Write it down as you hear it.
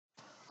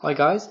Hi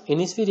guys, in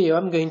this video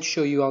I'm going to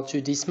show you how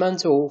to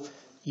dismantle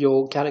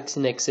your Galaxy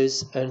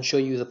Nexus and show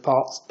you the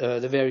parts,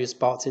 the various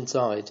parts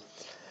inside.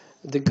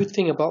 The good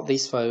thing about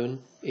this phone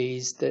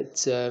is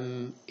that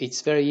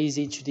it's very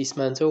easy to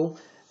dismantle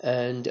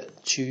and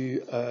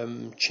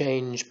to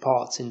change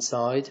parts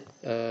inside.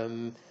 A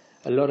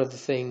lot of the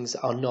things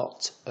are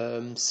not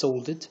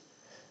soldered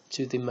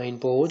to the main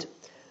board,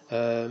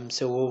 I'm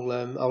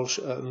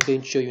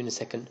going to show you in a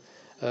second.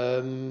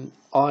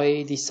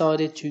 I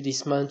decided to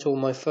dismantle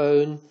my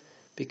phone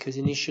because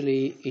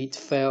initially it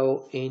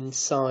fell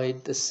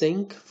inside the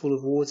sink full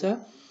of water,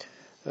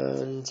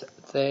 and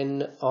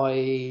then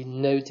I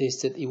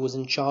noticed that it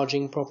wasn't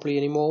charging properly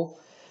anymore.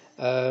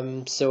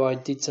 So I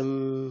did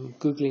some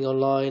googling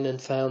online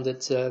and found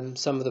that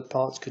some of the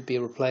parts could be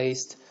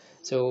replaced.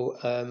 So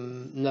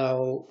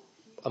now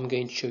I'm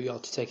going to show you how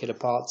to take it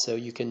apart so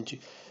you can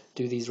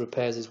do these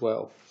repairs as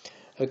well.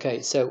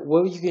 Okay, so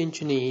what you're going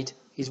to need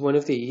is one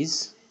of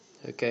these.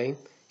 Okay, you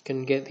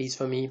can get these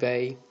from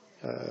eBay,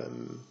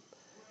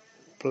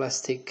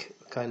 plastic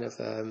kind of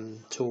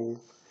tool,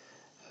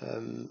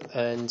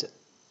 and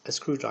a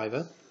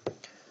screwdriver.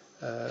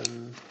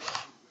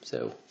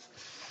 So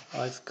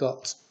I've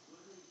got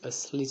a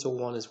little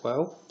one as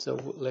well, so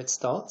let's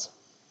start.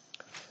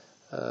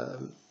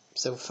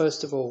 So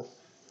first of all,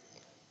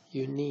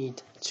 you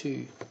need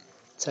to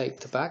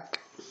take the back,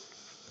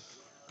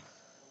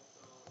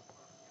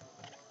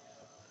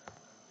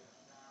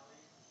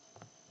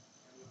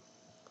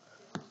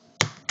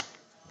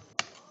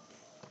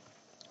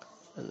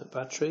 and the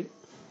battery,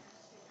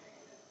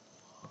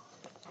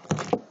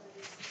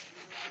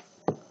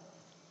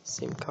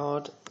 SIM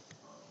card,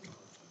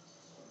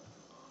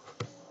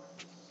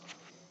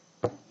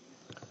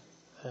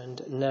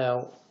 and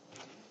now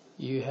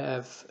you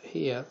have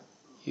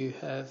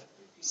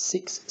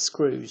 6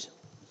 screws.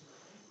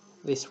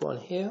 This one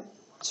here,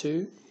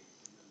 2,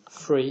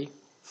 3,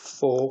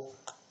 4,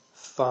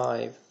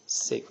 5,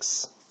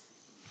 6.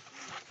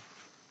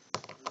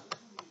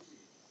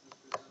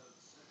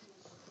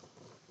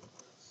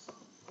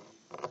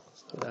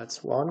 So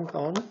that's one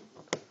gone.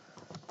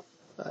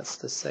 That's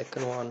the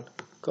second one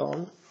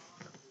gone.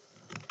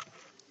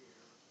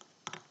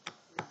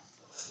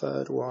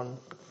 Third one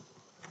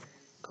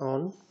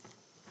gone.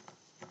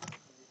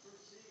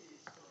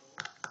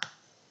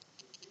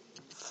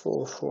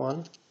 Fourth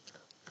one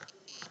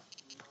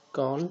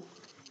gone.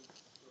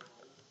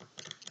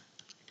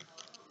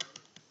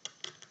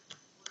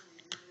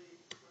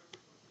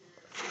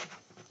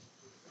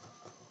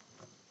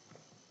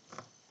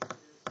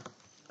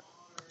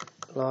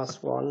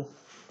 Last one.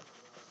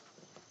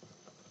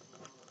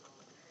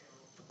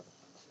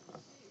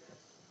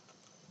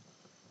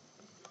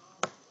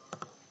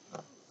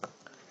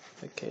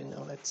 Okay,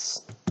 now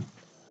let's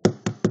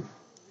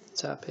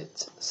tap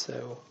it.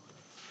 So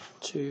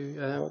 2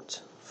 out,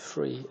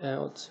 3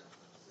 out,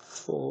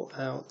 4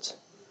 out,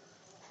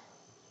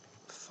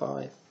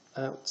 5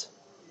 out,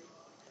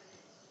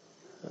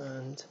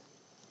 and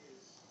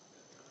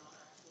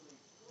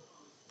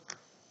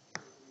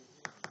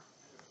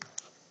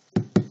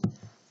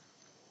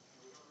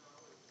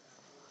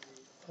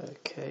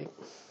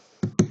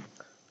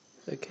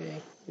okay,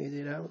 get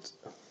it out.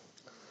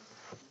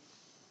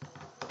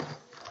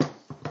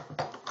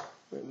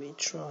 Let me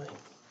try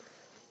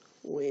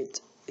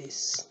with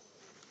this.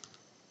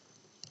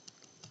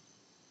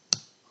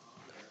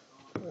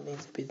 I need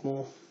a bit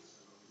more.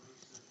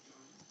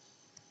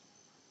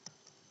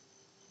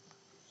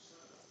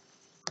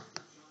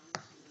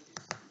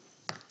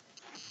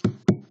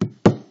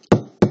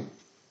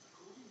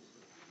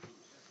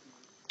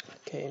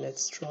 Okay,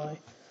 let's try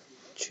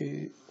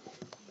to.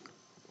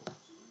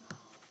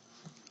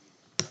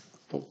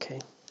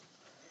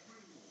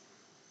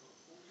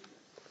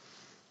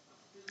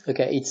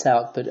 Okay, it's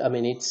out, but I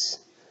mean it's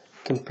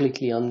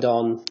completely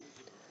undone.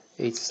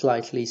 It's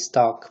slightly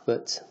stuck,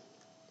 but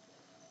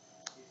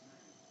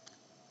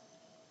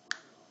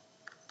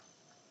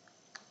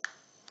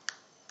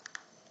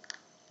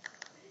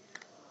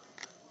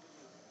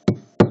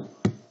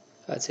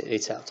that's it,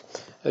 it's out.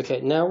 Okay,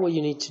 now what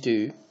you need to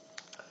do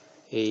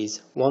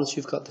is, once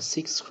you've got the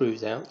 6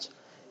 screws out,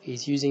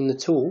 is using the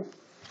tool,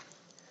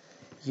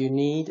 you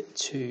need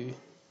to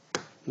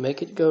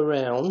make it go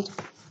round.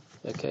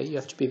 Okay, you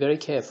have to be very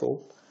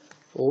careful,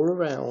 all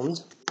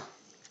around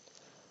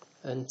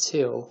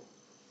until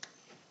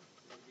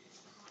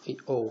it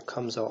all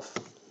comes off.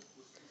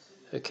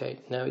 Okay,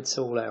 now it's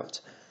all out.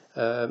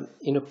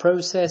 In a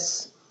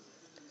process,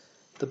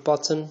 the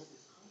button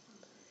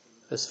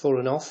has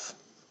fallen off,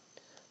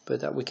 but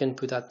that we can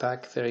put that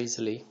back very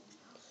easily.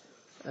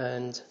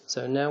 And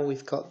so now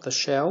we've got the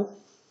shell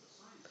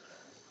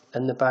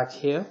and the back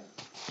here.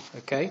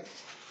 Okay,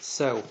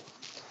 so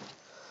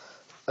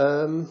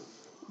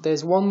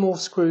there's one more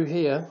screw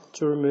here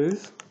to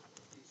remove.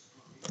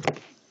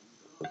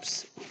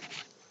 Oops.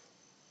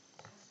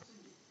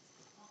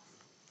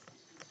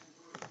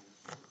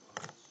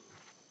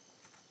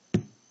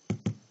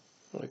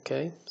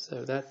 Okay,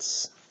 so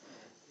that's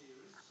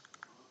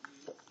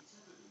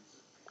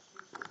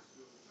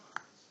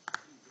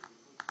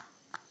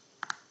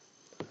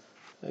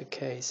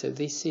Okay, so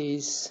this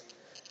is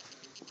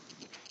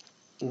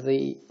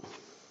the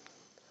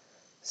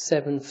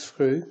 7th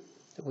screw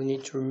that we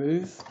need to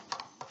remove.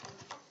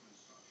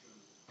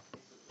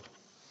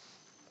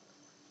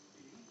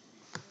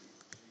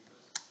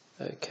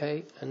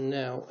 Okay, and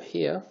now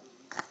here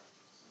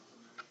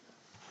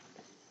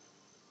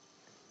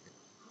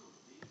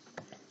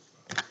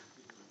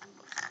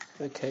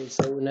okay,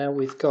 so now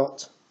we've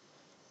got,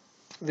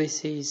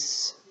 this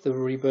is the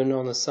ribbon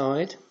on the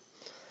side.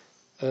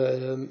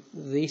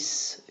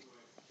 This,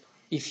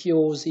 if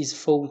yours is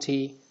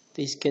faulty,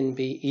 this can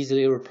be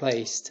easily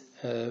replaced.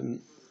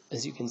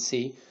 As you can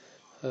see,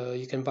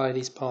 you can buy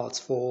these parts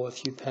for a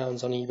few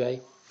pounds on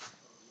eBay.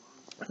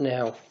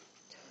 Now,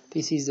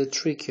 this is the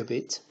trickier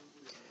bit.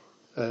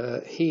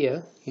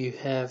 Here you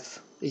have,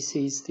 this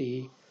is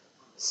the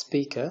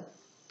speaker,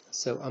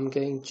 so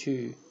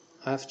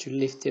I have to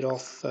lift it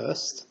off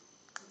first,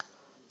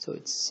 so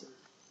it's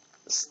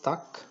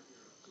stuck.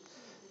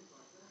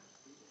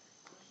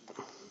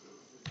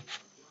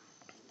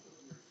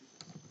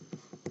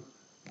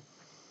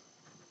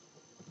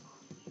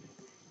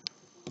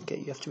 Okay,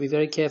 you have to be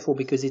very careful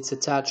because it's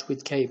attached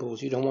with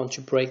cables. You don't want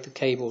to break the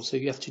cable, so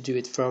you have to do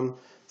it from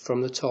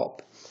the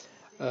top.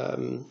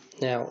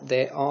 Now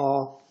there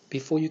are,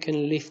 before you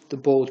can lift the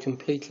board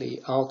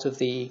completely out of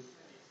the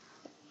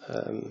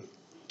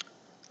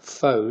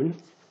phone,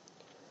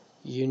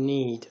 you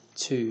need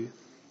to,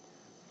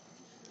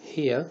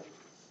 here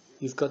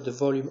you've got the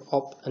volume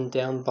up and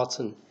down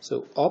button,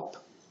 so up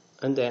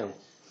and down.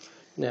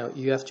 Now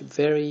you have to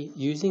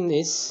using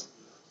this,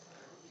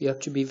 you have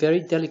to be very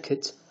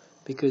delicate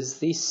because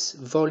this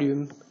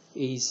volume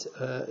is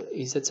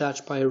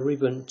attached by a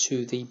ribbon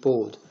to the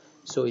board.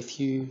 So if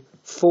you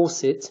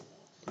force it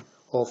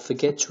or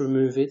forget to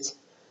remove it,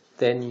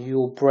 then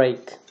you'll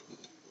break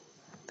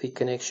the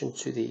connection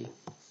to the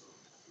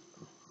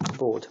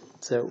board.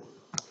 So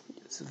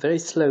it's very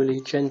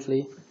slowly,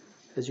 gently,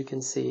 as you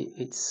can see,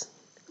 it's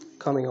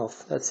coming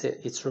off. That's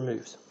it, it's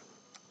removed.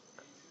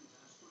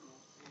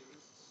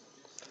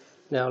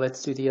 Now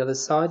let's do the other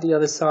side. The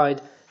other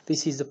side,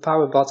 this is the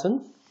power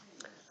button.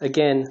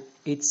 Again,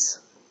 it's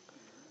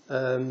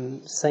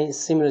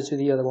similar to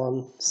the other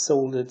one,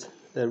 soldered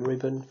the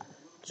ribbon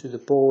to the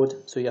board,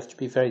 so you have to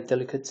be very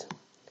delicate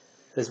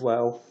as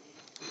well.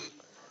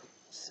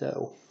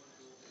 So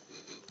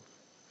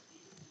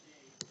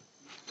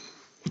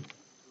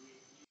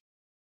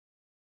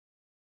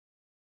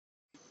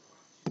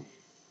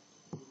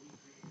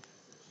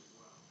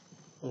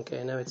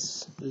okay, now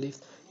it's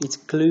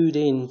glued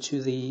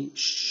into the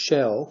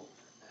shell,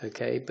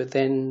 okay, but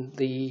then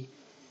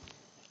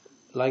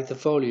like the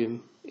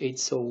volume,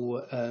 it's all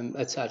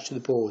attached to the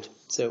board.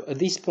 So at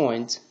this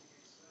point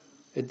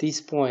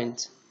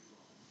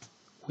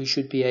we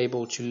should be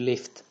able to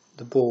lift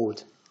the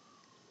board.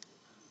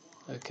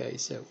 Okay,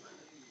 so what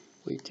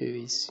we do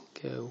is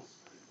go,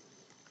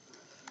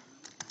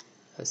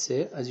 that's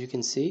it, as you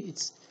can see,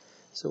 it's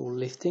all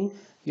lifting.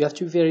 You have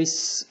to be very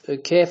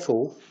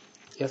careful.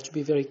 You have to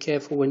be very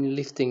careful when you're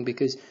lifting,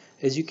 because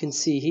as you can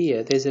see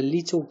here, there's a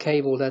little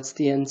cable, that's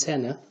the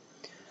antenna,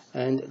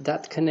 and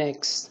that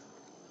connects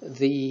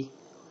the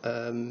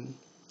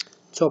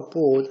top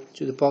board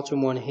to the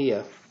bottom one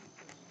here.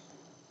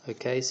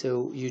 Okay,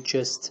 so you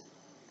just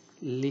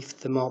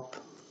lift them up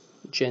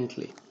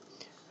gently.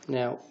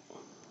 Now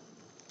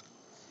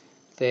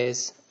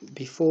there's,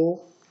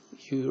 before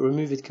you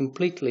remove it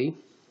completely,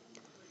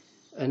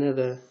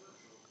 another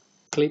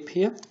clip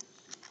here,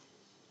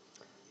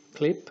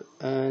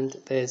 and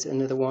there's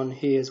another one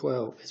here as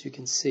well, as you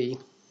can see,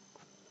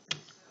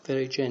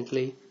 very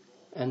gently,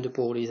 and the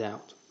board is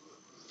out.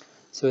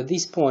 So at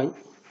this point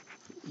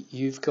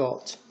you've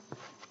got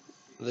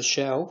the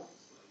shell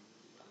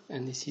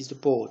and this is the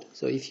board.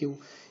 So if you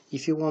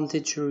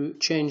wanted to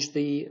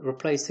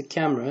replace the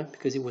camera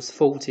because it was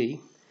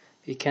faulty,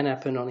 it can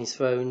happen on his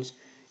phones,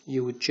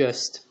 you would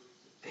just,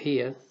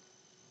 here,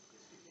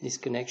 this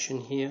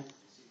connection here,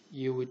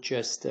 you would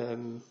just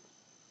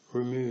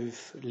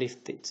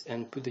lift it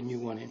and put the new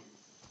one in.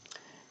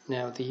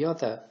 Now the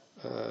other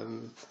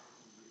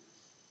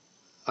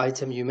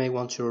item you may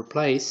want to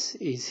replace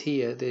is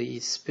here, the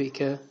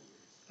speaker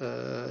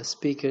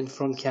and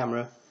front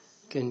camera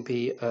can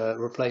be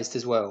replaced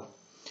as well.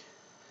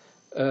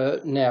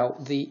 Now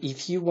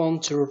if you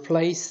want to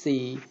replace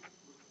if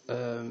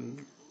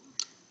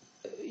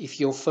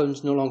your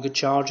phone's no longer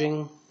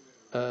charging,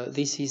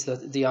 this is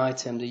the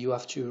item that you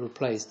have to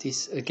replace.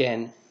 This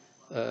again,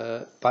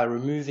 by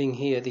removing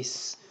here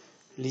this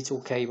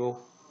little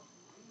cable,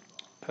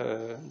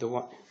 the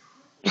one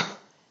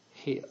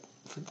here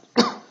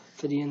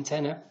for the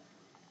antenna.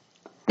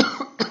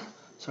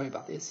 Sorry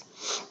about this.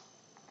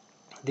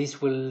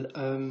 This will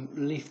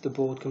lift the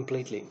board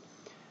completely.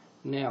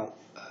 Now,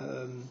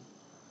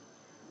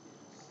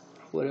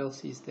 what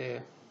else is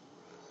there?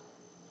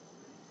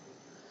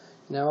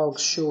 Now I'll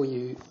show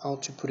you how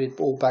to put it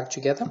all back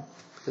together,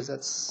 because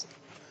that's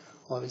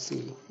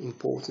obviously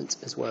important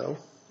as well.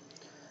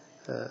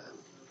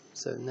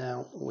 So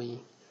now we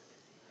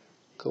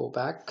go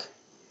back.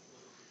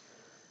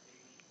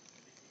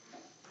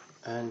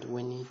 and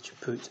we need to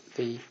put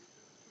the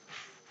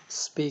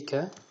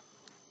speaker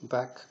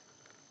back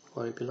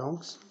where it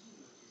belongs.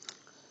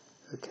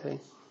 Okay,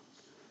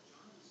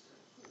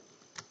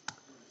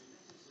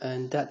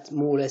 and that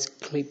more or less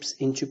clips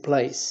into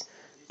place.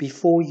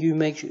 Before you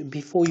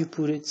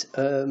put it,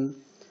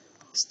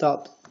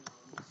 start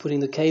putting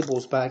the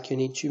cables back, you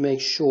need to make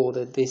sure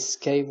that this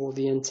cable,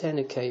 the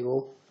antenna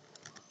cable,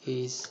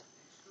 is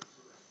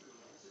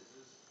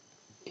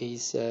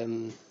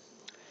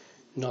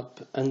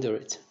not under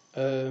it.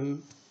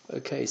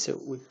 Okay, so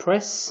we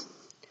press.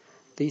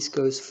 This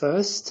goes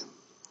first,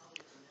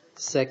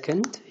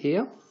 second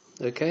here.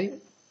 Okay,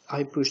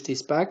 I push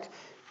this back.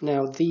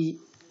 Now the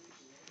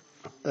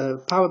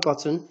power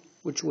button,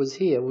 which was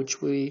here,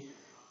 it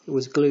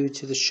was glued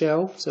to the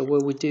shell. So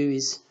what we do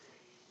is,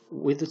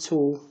 with the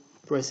tool,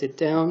 press it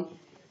down.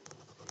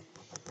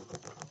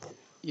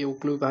 You'll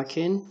glue back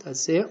in.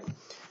 That's it.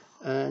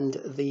 And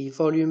the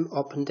volume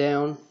up and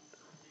down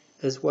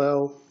as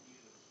well.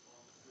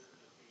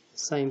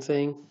 Same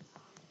thing.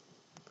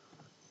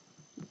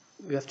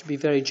 You have to be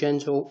very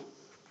gentle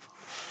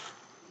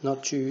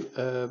not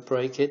to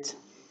break it.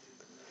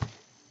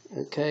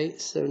 Okay,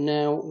 so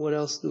now what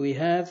else do we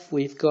have?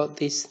 We've got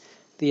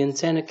the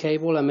antenna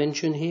cable I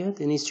mentioned here. It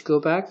needs to go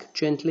back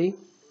gently.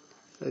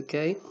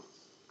 Okay.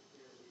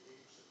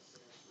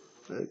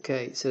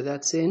 Okay, so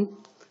that's in.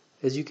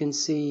 As you can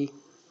see,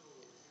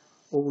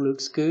 all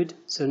looks good.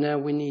 So now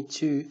we need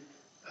to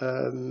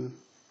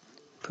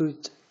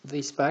put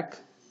this back.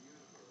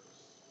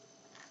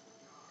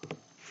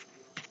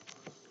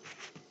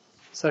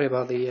 Sorry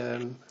about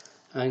the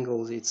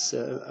angles. It's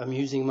I'm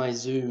using my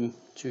zoom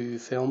to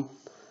film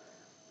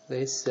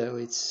this, so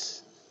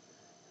it's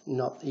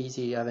not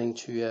easy having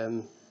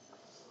to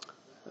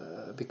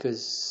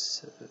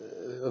because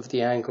of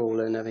the angle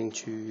and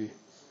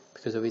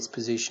because of its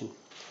position.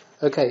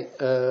 Okay,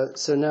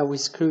 so now we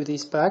screw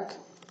this back.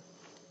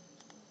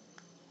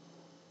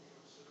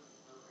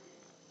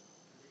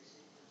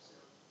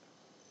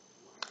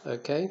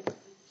 Okay,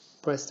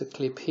 press the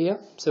clip here.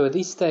 So at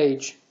this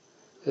stage,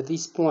 at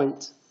this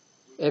point,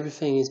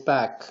 everything is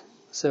back.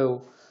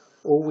 So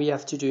all we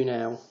have to do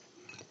now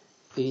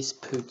is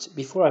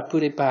before I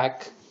put it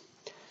back,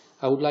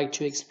 I would like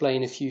to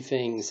explain a few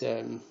things.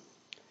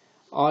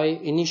 I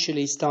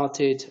initially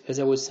started, as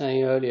I was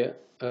saying earlier,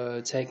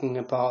 taking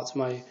apart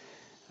my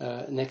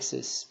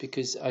Nexus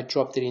because I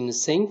dropped it in the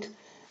sink,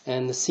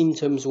 and the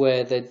symptoms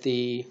were that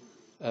it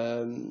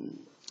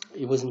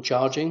wasn't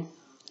charging.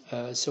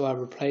 So I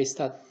replaced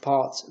that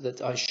part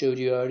that I showed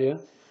you earlier,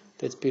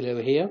 that's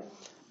below here.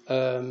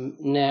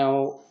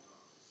 Now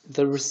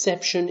the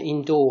reception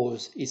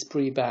indoors is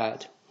pretty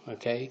bad,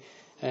 okay,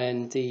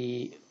 and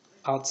the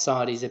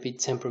outside is a bit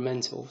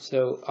temperamental.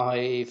 So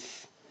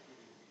I've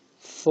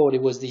thought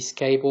it was this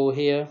cable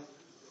here.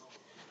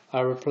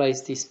 I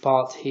replaced this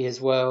part here as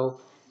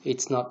well.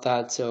 It's not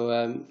that, so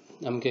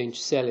I'm going to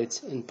sell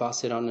it and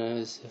pass it on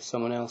as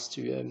someone else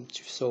to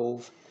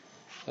solve.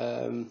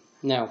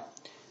 Now,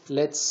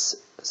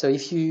 so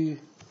if you've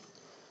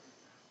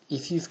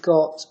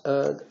got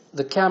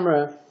the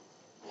camera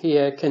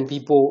here can be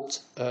bought.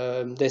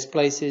 There's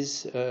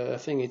places, I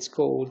think it's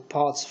called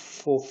Parts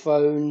for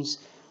Phones.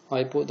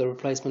 I bought the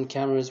replacement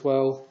camera as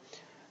well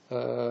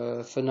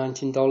for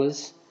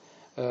 $19.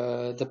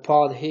 The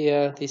part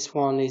here, this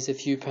one is a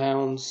few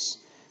pounds.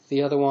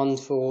 The other one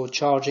for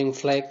charging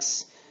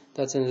flex,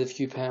 that's another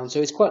few pounds.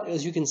 So it's quite,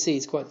 as you can see,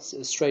 it's quite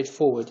a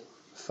straightforward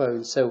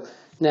phone. So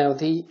now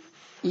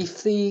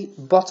if the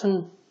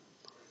button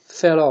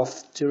fell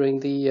off during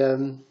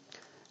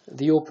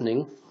the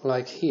opening,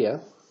 like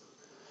here,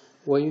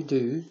 what you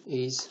do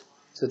is,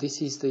 so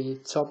this is the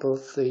top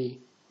of the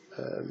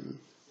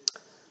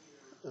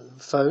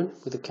phone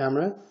with the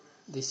camera.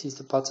 This is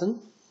the button.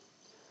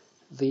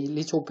 The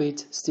little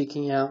bit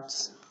sticking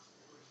out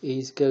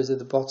goes at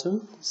the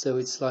bottom, so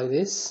it's like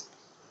this,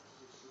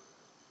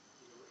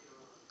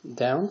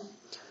 down.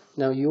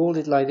 Now you hold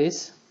it like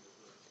this,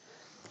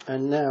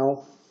 and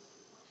now,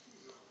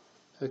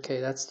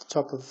 okay, that's the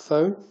top of the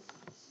phone,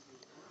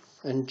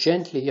 and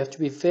gently, you have to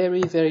be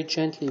very, very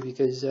gently,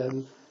 because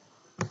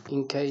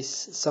in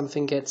case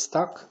something gets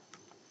stuck.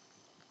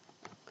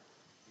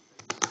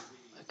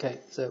 Okay,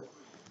 so,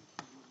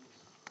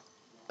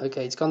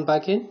 okay, it's gone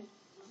back in.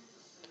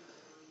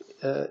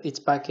 It's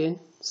back in.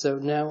 So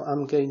now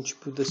I'm going to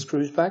put the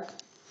screws back.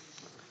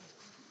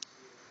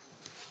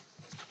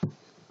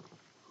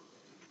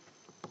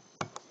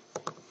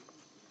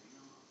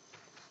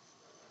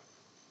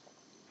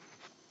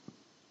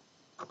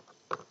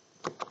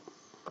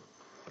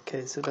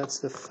 Okay, so that's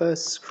the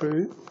first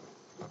screw.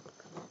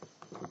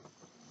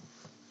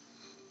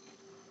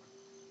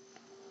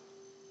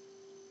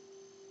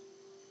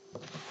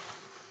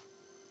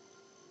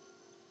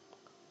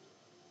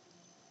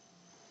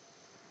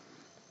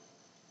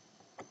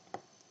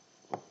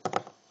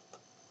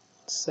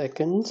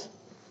 Second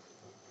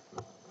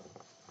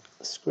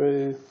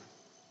screw.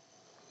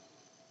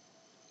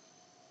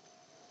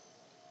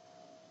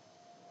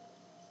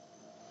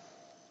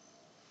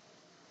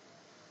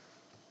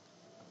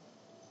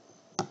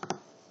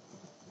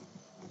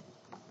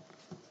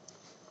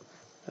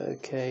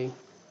 Okay,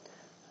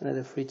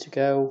 another 3 to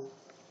go.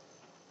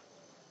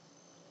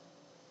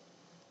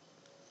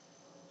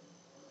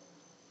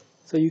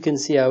 So you can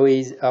see how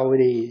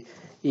really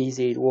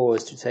easy it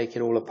was to take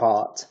it all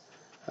apart.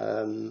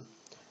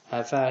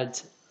 I've had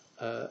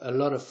a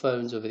lot of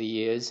phones over the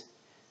years.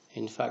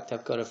 In fact,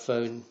 I've got a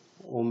phone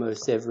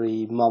almost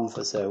every month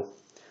or so.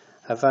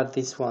 I've had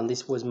this one.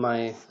 This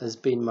has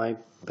been my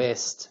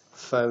best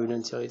phone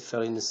until it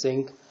fell in the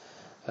sink.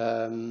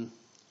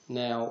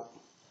 Now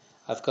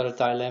I've got a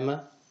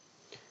dilemma.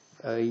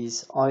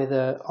 Is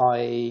either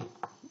I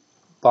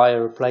buy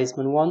a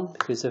replacement one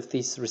because of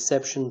this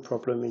reception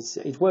problem.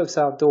 It works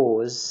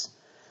outdoors,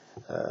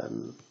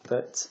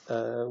 but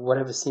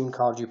whatever SIM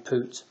card you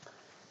put,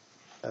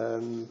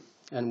 and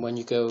when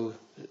you go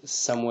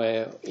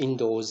somewhere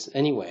indoors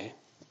anywhere,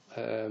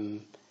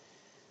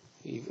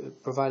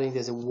 providing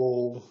there's a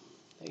wall,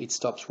 it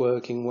stops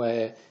working.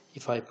 Where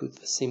if I put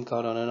the SIM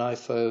card on an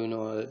iPhone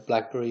or a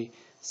BlackBerry,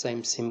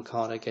 same SIM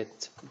card, I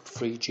get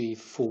 3G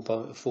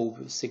full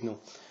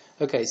signal.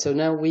 Okay, so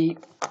now we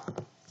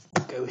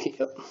go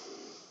here.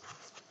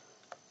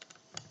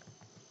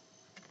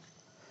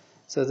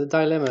 So the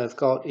dilemma I've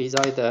got is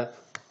either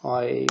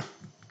I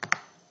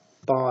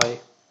buy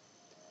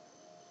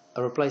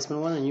a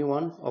replacement one, a new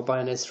one, or buy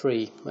an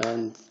S3.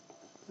 And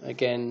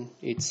again,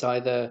 it's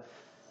either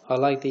I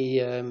like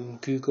the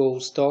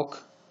Google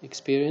stock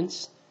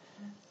experience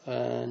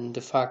and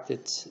the fact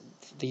that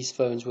these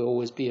phones will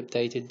always be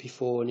updated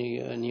before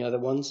any other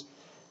ones.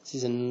 This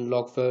is an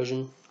unlocked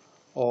version,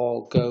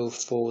 or go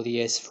for the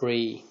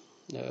S3.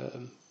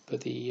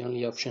 But the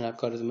only option I've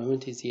got at the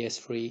moment is the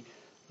S3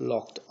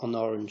 locked on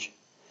orange.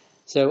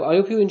 So I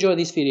hope you enjoyed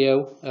this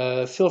video.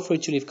 Feel free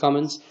to leave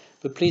comments,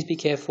 but please be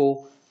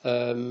careful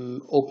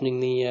opening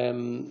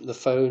the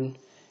phone.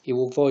 It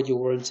will void your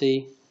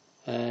warranty,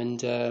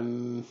 and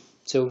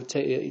so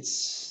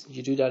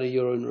you do that at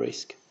your own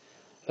risk.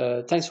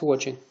 Thanks for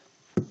watching.